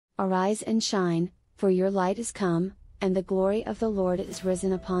Arise and shine, for your light is come, and the glory of the Lord is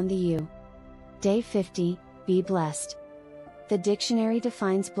risen upon you. Day 50, be blessed. The dictionary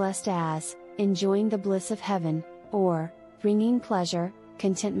defines blessed as, enjoying the bliss of heaven, or, bringing pleasure,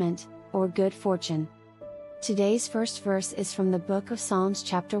 contentment, or good fortune. Today's first verse is from the book of Psalms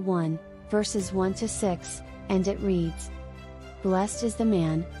chapter 1, verses 1 to 6, and it reads, Blessed is the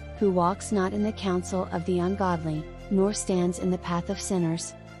man, who walks not in the counsel of the ungodly, nor stands in the path of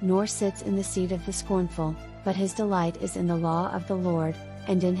sinners, nor sits in the seat of the scornful, but his delight is in the law of the Lord,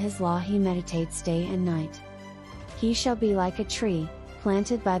 and in his law he meditates day and night. He shall be like a tree,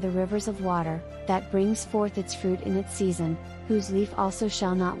 planted by the rivers of water, that brings forth its fruit in its season, whose leaf also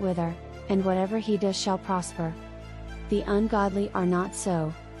shall not wither, and whatever he does shall prosper. The ungodly are not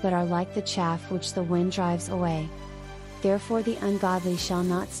so, but are like the chaff which the wind drives away. Therefore the ungodly shall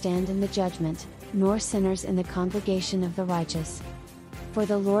not stand in the judgment, nor sinners in the congregation of the righteous. For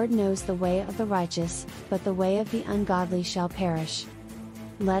the Lord knows the way of the righteous, but the way of the ungodly shall perish.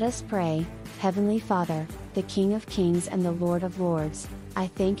 Let us pray. Heavenly Father, the King of kings and the Lord of lords, I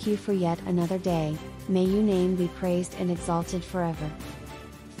thank you for yet another day. May your name be praised and exalted forever.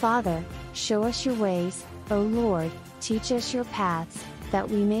 Father, show us your ways, O Lord, teach us your paths, that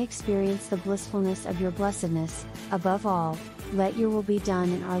we may experience the blissfulness of your blessedness. Above all, let your will be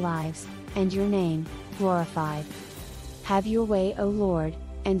done in our lives, and your name glorified. Have your way, O Lord,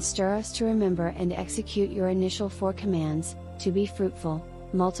 and stir us to remember and execute your initial 4 commands, to be fruitful,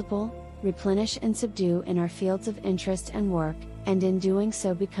 multiple, replenish and subdue in our fields of interest and work, and in doing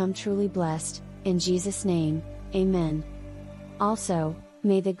so become truly blessed, in Jesus' name, Amen. Also,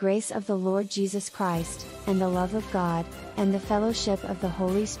 may the grace of the Lord Jesus Christ, and the love of God, and the fellowship of the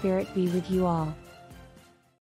Holy Spirit be with you all.